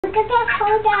Look at that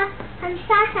folder on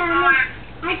Saka.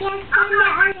 I just found it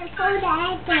on the folder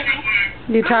I think.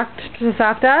 You talked to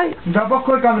Safta? Double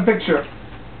click on the picture.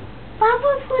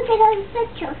 Papa put it on the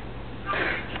picture.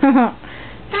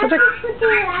 Papa put it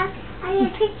on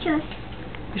your pictures.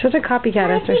 You're such a copycat,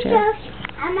 Esther.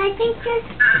 My pictures,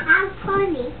 I'm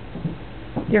funny.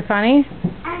 You're funny?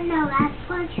 No, I'm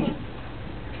funny.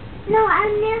 No,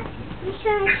 I'm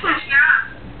showing a cat.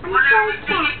 I'm showing a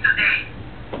cat.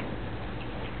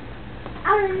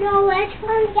 Oh no, which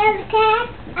one got the cat?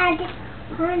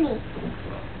 Honey.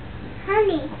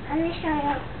 Honey, I'm gonna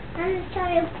show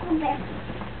you Pooh Bear.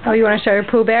 Oh, you want to show your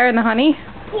Pooh Bear and the honey?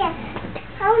 Yes.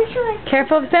 I want to show you.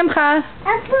 Careful of Simcha.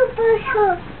 Pooh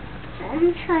Bear.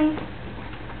 I'm showing.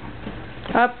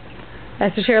 Up.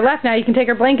 Esther, to your left now. You can take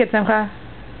her blanket, Simcha.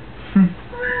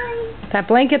 That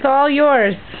blanket's all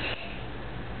yours.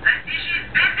 She's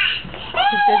busy.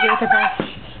 She's busy with her pet.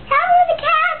 Tell me the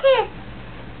cat is.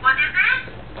 What is it?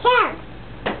 Cat.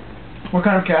 What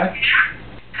kind of cat?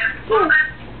 Well,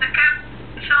 the cat.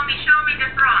 Show me the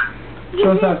front.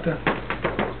 Show Safta.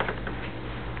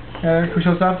 Can we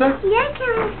show Safta? Yeah,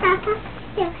 Safta.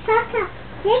 Yeah, Safta.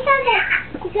 Look at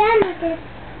the grandma did.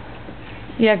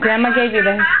 Yeah, Grandma gave you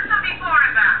this.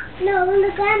 No,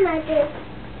 the grandma did.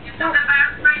 You took the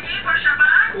bath ready for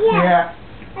Shabbat? Yeah.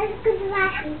 That's good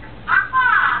last week.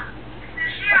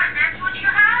 That's what you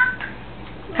have?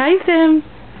 Hi, Sim.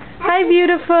 Hi,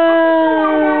 beautiful.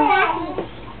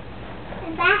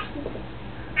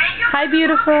 Hi,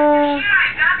 beautiful. I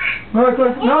got it.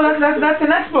 Look. No, that's the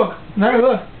next book. No,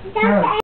 look.